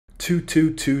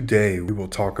Today, we will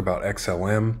talk about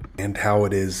XLM and how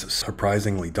it is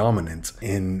surprisingly dominant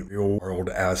in real-world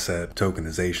asset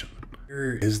tokenization.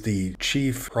 Here is the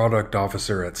Chief Product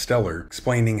Officer at Stellar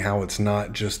explaining how it's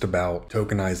not just about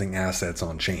tokenizing assets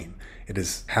on chain. It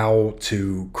is how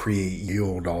to create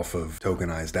yield off of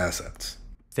tokenized assets.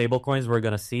 Stablecoins we're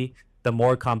going to see, the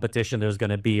more competition there's going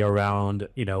to be around,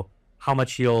 how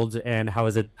much yield and how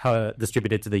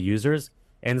distributed to the users.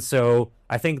 And so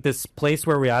I think this place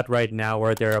where we're at right now,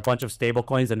 where there are a bunch of stable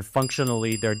coins and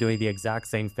functionally they're doing the exact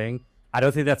same thing, I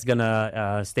don't think that's going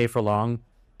to stay for long.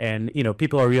 And,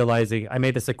 people are realizing, I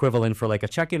made this equivalent for like a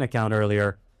checking account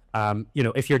earlier.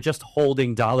 If you're just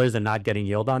holding dollars and not getting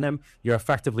yield on them, you're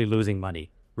effectively losing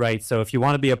money, right? So if you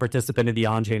want to be a participant in the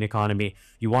on-chain economy,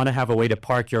 you want to have a way to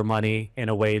park your money in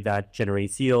a way that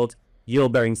generates yield.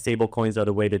 Yield-bearing stable coins are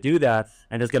the way to do that.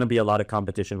 And there's going to be a lot of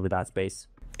competition with that space.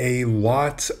 A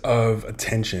lot of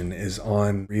attention is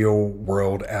on real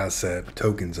world asset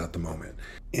tokens at the moment.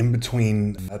 In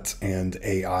between that and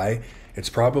AI, it's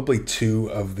probably two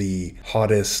of the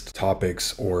hottest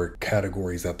topics or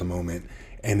categories at the moment,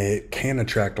 and it can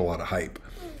attract a lot of hype.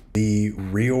 The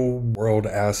real world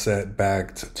asset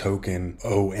backed token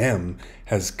OM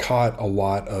has caught a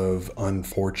lot of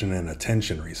unfortunate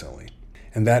attention recently.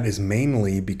 And that is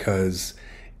mainly because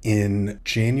in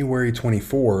January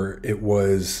 24, it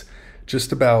was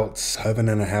just about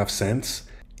 7.5 cents.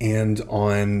 And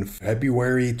on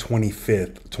February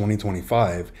 25th,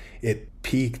 2025, it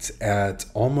peaked at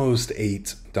almost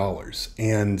 $8.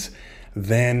 And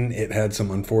then it had some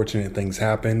unfortunate things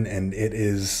happen, and it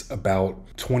is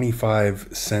about 25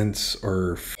 cents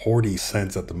or 40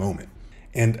 cents at the moment.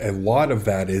 And a lot of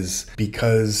that is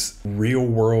because real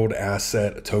world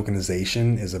asset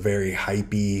tokenization is a very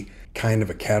hypey kind of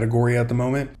a category at the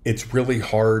moment. It's really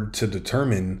hard to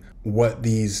determine what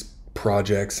these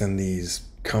projects and these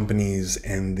companies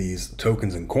and these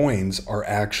tokens and coins are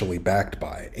actually backed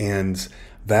by. And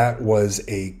that was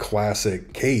a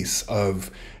classic case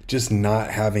of just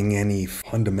not having any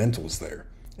fundamentals there.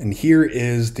 And here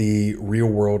is the real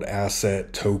world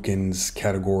asset tokens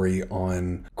category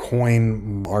on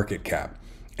Coin Market Cap.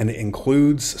 And it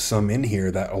includes some in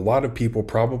here that a lot of people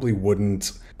probably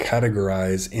wouldn't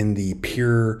categorize in the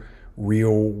pure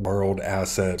real world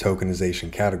asset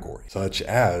tokenization category, such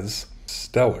as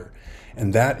Stellar.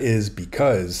 And that is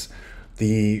because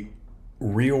the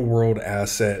real world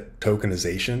asset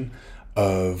tokenization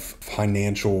of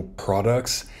financial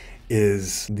products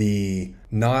is the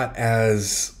not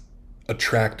as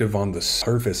attractive on the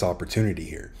surface opportunity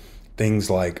here.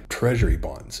 Things like treasury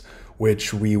bonds,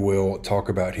 which we will talk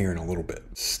about here in a little bit.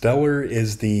 Stellar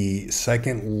is the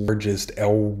second largest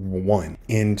L1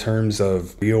 in terms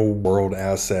of real world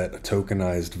asset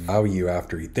tokenized value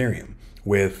after Ethereum,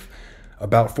 with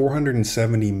about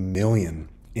 470 million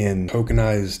in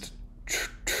tokenized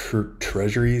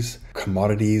treasuries,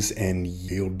 commodities, and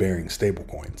yield-bearing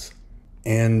stablecoins.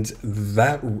 And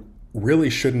that really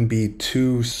shouldn't be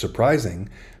too surprising,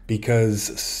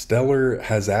 because Stellar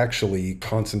has actually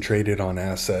concentrated on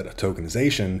asset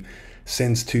tokenization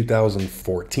since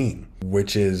 2014,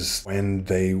 which is when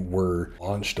they were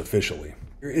launched officially.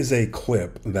 Here is a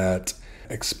clip that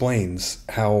explains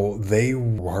how they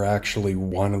were actually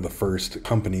one of the first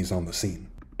companies on the scene.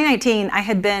 In 2019, I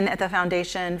had been at the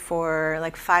foundation for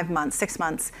like 5 months, 6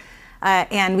 months.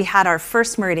 And we had our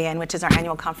first Meridian, which is our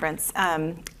annual conference.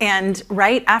 And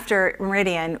right after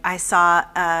Meridian, I saw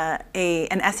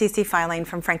an SEC filing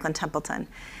from Franklin Templeton.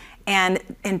 And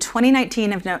in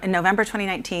 2019, in November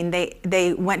 2019,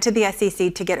 they went to the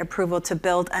SEC to get approval to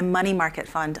build a money market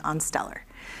fund on Stellar.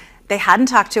 They hadn't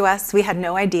talked to us. We had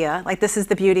no idea. Like, this is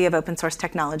the beauty of open source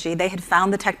technology. They had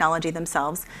found the technology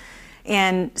themselves.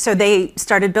 And so they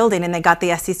started building, and they got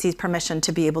the SEC's permission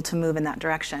to be able to move in that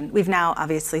direction. We've now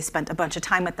obviously spent a bunch of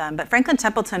time with them, but Franklin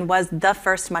Templeton was the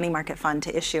first money market fund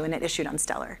to issue, and it issued on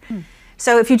Stellar.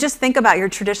 So if you just think about your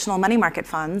traditional money market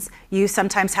funds, you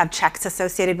sometimes have checks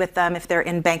associated with them if they're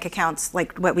in bank accounts,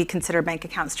 like what we consider bank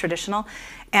accounts traditional,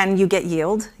 and you get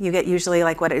yield. You get usually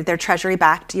like they're treasury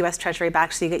backed, US treasury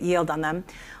backed, so you get yield on them.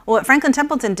 Well, what Franklin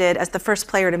Templeton did as the first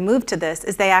player to move to this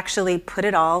is they actually put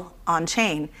it all on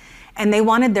chain. And they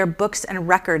wanted their books and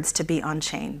records to be on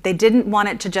chain. They didn't want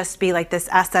it to just be like this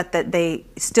asset that they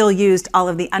still used all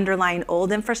of the underlying old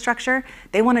infrastructure.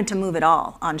 They wanted to move it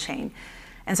all on chain.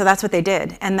 And so that's what they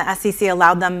did. And the SEC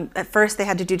allowed them, at first they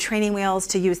had to do training wheels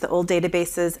to use the old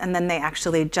databases, and then they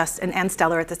actually and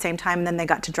Stellar at the same time, and then they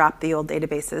got to drop the old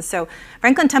databases. So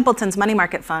Franklin Templeton's money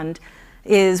market fund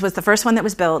was the first one that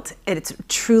was built. It's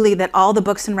truly that all the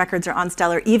books and records are on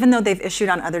Stellar. Even though they've issued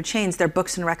on other chains, their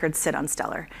books and records sit on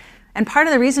Stellar. And part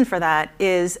of the reason for that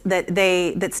is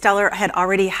that Stellar had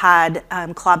already had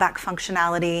clawback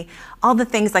functionality, all the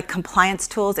things like compliance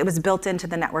tools. It was built into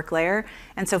the network layer,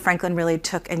 and so Franklin really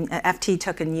took and FT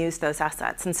took and used those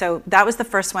assets. And so that was the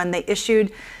first one they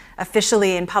issued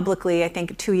officially and publicly, I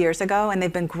think, 2 years ago, and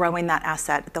they've been growing that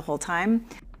asset the whole time.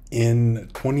 In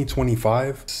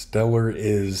 2025, Stellar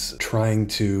is trying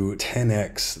to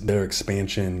 10x their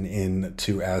expansion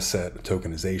into asset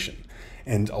tokenization.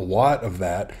 And a lot of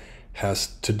that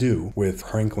has to do with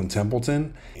Franklin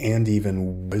Templeton and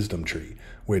even Wisdom Tree,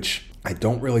 which I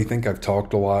don't really think I've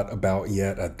talked a lot about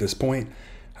yet at this point.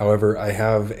 However, I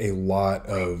have a lot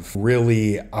of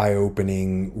really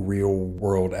eye-opening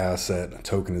real-world asset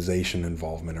tokenization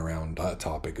involvement around that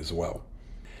topic as well.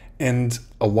 And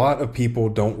a lot of people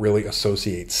don't really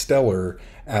associate Stellar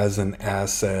as an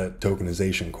asset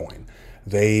tokenization coin.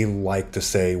 They like to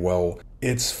say, well,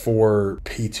 it's for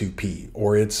P2P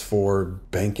or it's for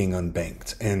banking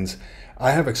unbanked. And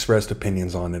I have expressed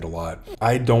opinions on it a lot.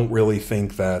 I don't really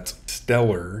think that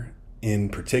Stellar in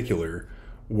particular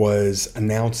was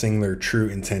announcing their true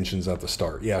intentions at the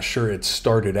start. Yeah, sure, it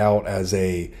started out as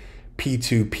a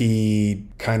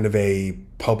P2P kind of a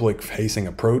public facing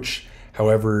approach.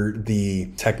 However, the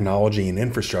technology and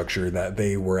infrastructure that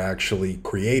they were actually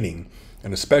creating,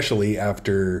 and especially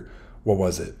after,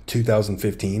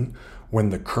 2015, when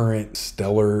the current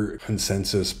Stellar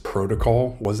consensus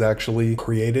protocol was actually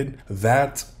created,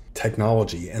 that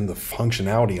technology and the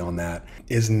functionality on that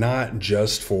is not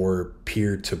just for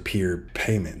peer-to-peer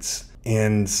payments.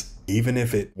 And even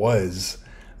if it was,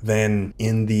 then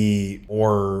in the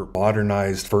more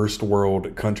modernized first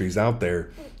world countries out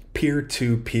there,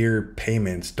 peer-to-peer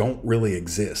payments don't really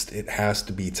exist. It has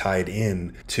to be tied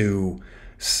in to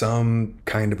some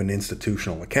kind of an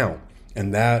institutional account.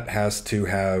 And that has to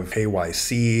have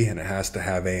KYC, and it has to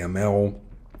have AML,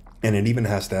 and it even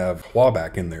has to have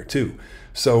clawback in there too.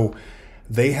 So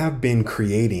they have been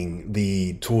creating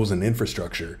the tools and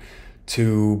infrastructure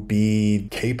to be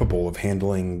capable of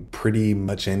handling pretty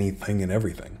much anything and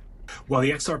everything. While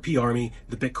the XRP army,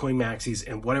 the Bitcoin maxis,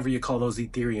 and whatever you call those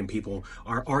Ethereum people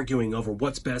are arguing over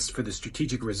what's best for the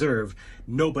strategic reserve,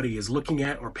 nobody is looking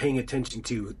at or paying attention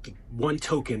to one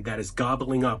token that is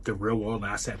gobbling up the real-world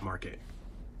asset market.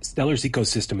 Stellar's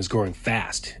ecosystem is growing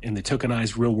fast in the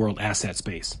tokenized real-world asset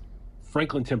space.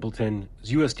 Franklin Templeton,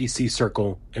 USDC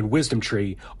Circle, and Wisdom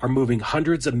Tree are moving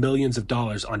hundreds of millions of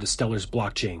dollars onto Stellar's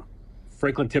blockchain.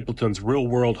 Franklin Templeton's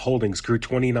real-world holdings grew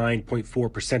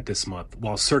 29.4% this month,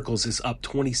 while Circle's is up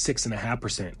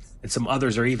 26.5%, and some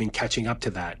others are even catching up to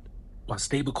that. While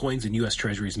stablecoins and U.S.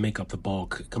 Treasuries make up the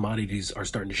bulk, commodities are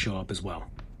starting to show up as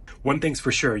well. One thing's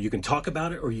for sure, you can talk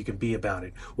about it or you can be about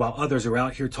it. While others are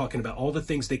out here talking about all the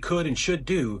things they could and should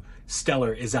do,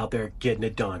 Stellar is out there getting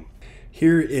it done.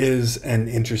 Here is an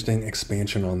interesting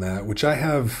expansion on that, which I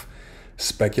have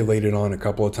speculated on a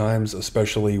couple of times,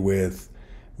 especially with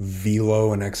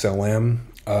Velo and XLM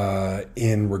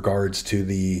in regards to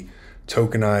the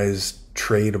tokenized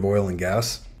trade of oil and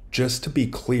gas. Just to be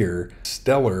clear,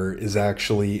 Stellar is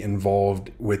actually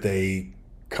involved with a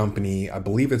company, I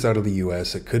believe it's out of the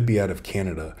US, it could be out of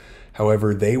Canada.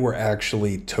 However, they were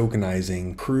actually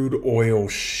tokenizing crude oil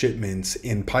shipments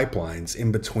in pipelines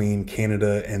in between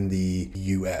Canada and the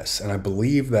US. And I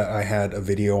believe that I had a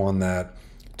video on that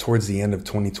towards the end of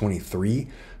 2023.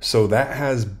 So that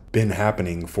has been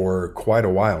happening for quite a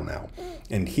while now.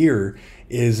 And here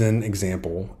is an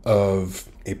example of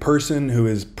a person who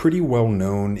is pretty well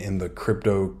known in the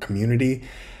crypto community.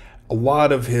 A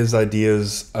lot of his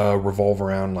ideas revolve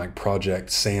around like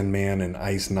Project Sandman and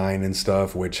Ice9 and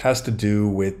stuff, which has to do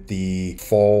with the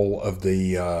fall of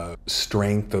the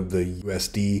strength of the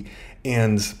USD.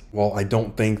 And while I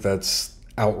don't think that's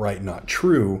outright not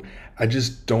true, I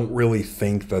just don't really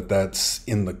think that that's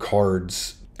in the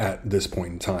cards at this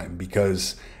point in time,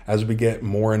 because as we get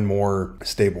more and more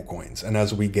stablecoins and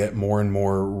as we get more and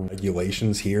more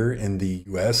regulations here in the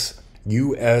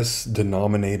US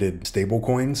denominated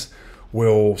stablecoins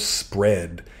will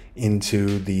spread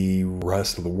into the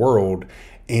rest of the world,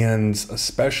 and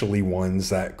especially ones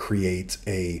that create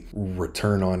a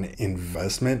return on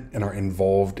investment and are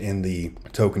involved in the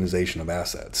tokenization of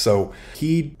assets. So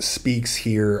he speaks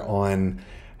here on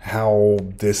how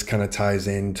this kind of ties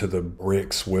into the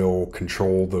BRICS will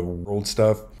control the world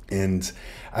stuff. And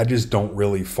I just don't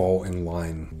really fall in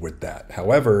line with that.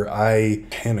 However, I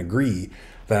can agree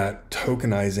that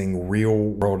tokenizing real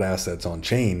world assets on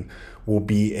chain will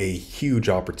be a huge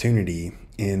opportunity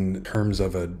in terms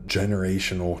of a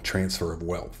generational transfer of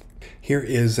wealth. Here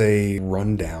is a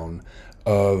rundown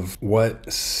of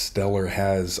what Stellar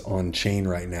has on chain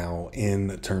right now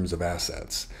in terms of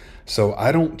assets. So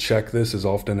I don't check this as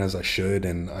often as I should,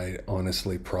 and I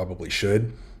honestly probably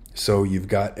should. So you've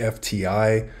got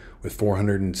FTI with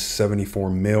 474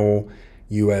 mil,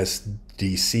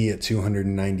 USDC at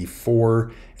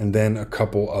 294, and then a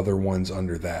couple other ones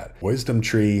under that. Wisdom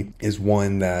Tree is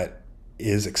one that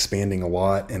is expanding a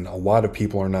lot, and a lot of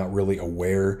people are not really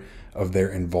aware of their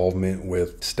involvement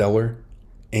with Stellar.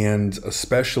 And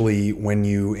especially when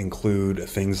you include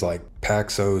things like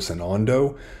Paxos and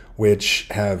ONDO, which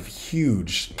have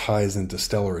huge ties into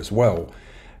Stellar as well,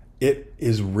 it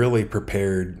is really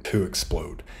prepared to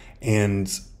explode.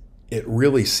 And it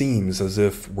really seems as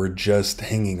if we're just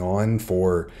hanging on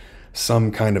for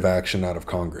some kind of action out of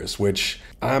Congress, which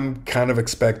I'm kind of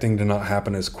expecting to not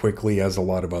happen as quickly as a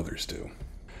lot of others do.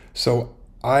 So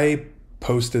I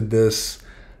posted this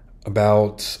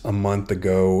about a month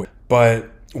ago, but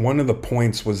one of the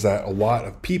points was that a lot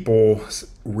of people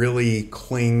really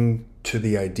cling to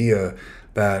the idea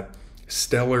that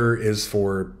Stellar is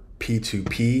for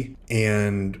P2P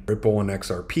and Ripple and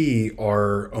XRP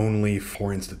are only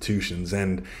for institutions,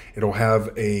 and it'll have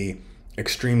a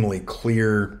extremely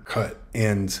clear cut.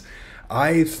 And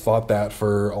I thought that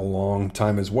for a long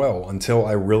time as well, until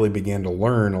I really began to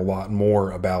learn a lot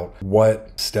more about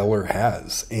what Stellar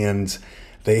has. And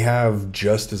they have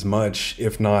just as much,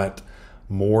 if not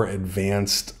more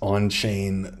advanced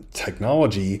on-chain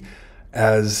technology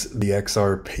as the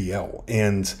XRPL,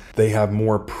 and they have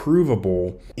more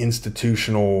provable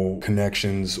institutional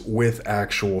connections with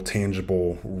actual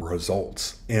tangible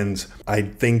results. And I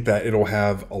think that it'll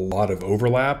have a lot of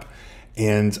overlap,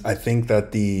 and I think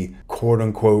that the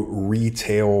quote-unquote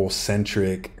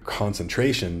retail-centric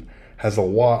concentration has a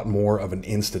lot more of an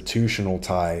institutional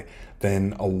tie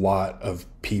than a lot of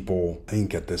people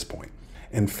think at this point.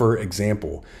 And for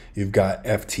example, you've got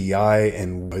FTI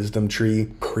and Wisdom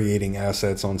Tree creating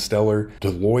assets on Stellar.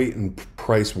 Deloitte and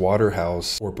Price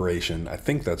Waterhouse Corporation, I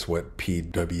think that's what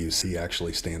PwC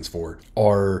actually stands for,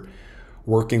 are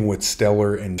working with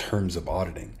Stellar in terms of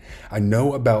auditing. I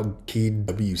know about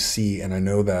PwC, and I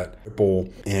know that Ripple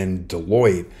and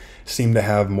Deloitte seem to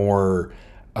have more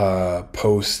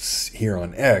posts here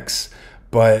on X,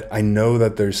 but I know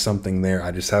that there's something there.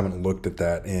 I just haven't looked at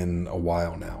that in a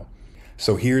while now.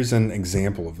 So here's an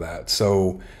example of that.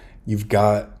 So you've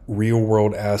got real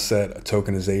world asset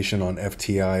tokenization on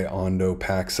FTI, ONDO,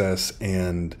 Paxos,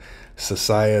 and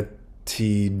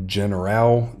Societe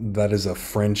Generale. That is a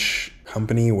French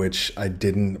company, which I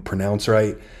didn't pronounce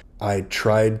right. I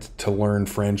tried to learn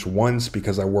French once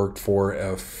because I worked for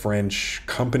a French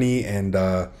company, and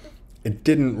it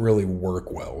didn't really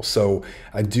work well. So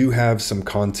I do have some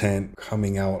content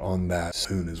coming out on that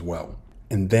soon as well.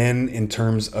 And then in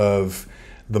terms of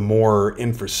the more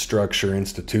infrastructure,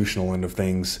 institutional end of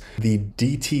things, the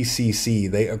DTCC,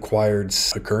 they acquired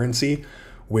a currency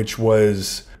which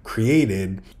was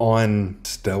created on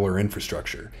Stellar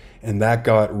infrastructure. And that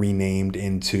got renamed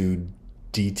into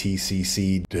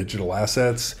DTCC Digital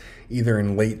Assets, either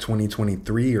in late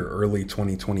 2023 or early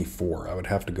 2024. I would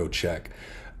have to go check.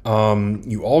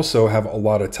 You also have a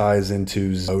lot of ties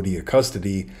into Zodia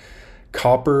custody.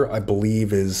 Copper, I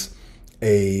believe, is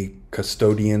a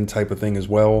custodian type of thing as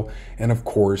well. And of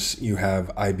course, you have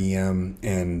IBM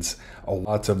and a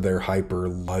lot of their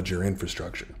Hyperledger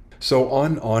infrastructure. So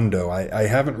on ONDO, I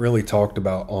haven't really talked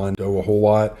about ONDO a whole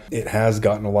lot. It has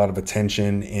gotten a lot of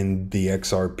attention in the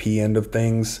XRP end of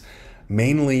things,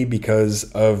 mainly because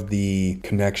of the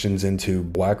connections into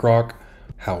BlackRock.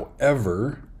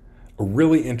 However, a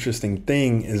really interesting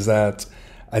thing is that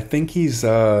I think he's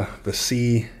the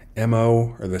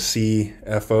CMO or the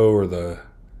CFO or the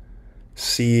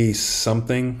C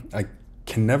something. I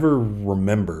can never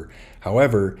remember.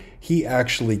 However, he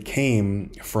actually came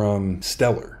from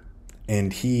Stellar,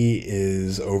 and he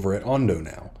is over at ONDO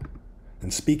now.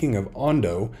 And speaking of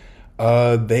ONDO,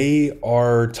 they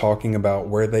are talking about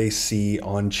where they see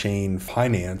on-chain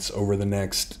finance over the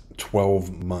next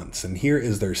 12 months. And here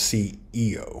is their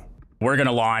CEO. We're going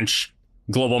to launch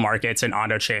global markets in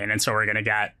ONDO chain. And so we're going to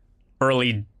get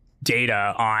early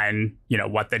data on,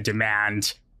 what the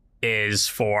demand is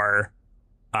for,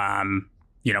 tokenized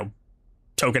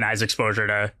exposure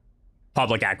to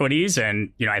public equities.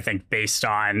 And, I think based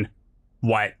on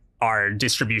what our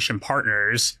distribution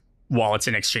partners, wallets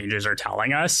and exchanges are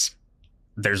telling us,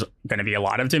 there's going to be a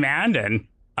lot of demand. And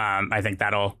I think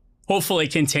that'll hopefully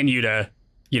continue to,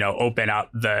 open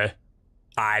up the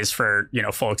eyes for,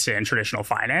 folks in traditional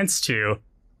finance to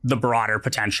the broader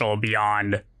potential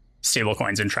beyond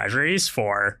stablecoins and treasuries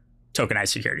for tokenized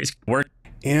securities.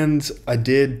 And I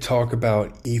did talk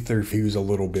about Ether views a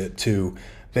little bit too,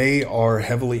 They are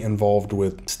heavily involved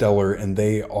with Stellar, and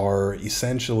they are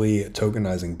essentially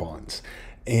tokenizing bonds.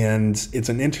 And it's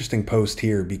an interesting post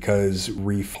here because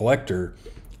Reflector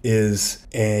is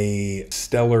a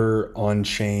Stellar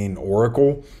on-chain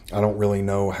oracle. I don't really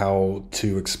know how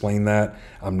to explain that.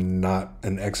 I'm not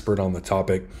an expert on the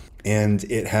topic. And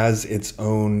it has its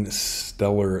own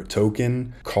Stellar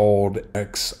token called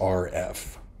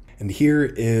XRF. And here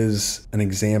is an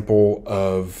example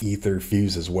of Ether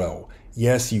Fuse as well.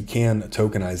 Yes, you can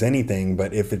tokenize anything,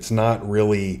 but if it's not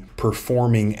really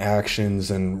performing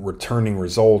actions and returning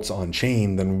results on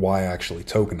chain, then why actually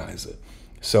tokenize it?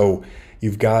 So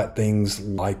you've got things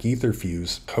like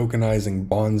Etherfuse tokenizing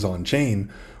bonds on chain,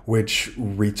 which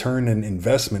return an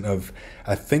investment of,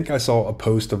 I think I saw a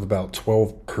post of about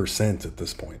 12% at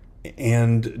this point.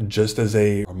 And just as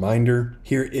a reminder,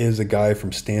 here is a guy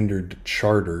from Standard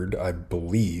Chartered, I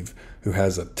believe, who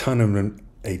has a ton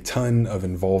of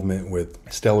involvement with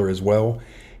Stellar as well.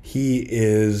 He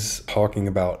is talking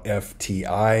about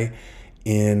FTI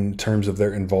in terms of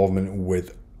their involvement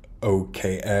with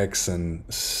OKX and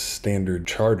Standard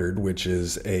Chartered, which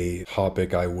is a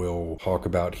topic I will talk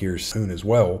about here soon as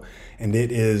well. And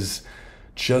it is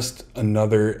just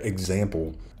another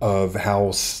example of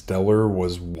how Stellar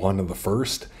was one of the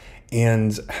first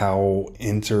and how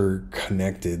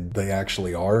interconnected they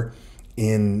actually are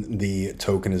in the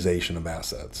tokenization of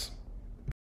assets.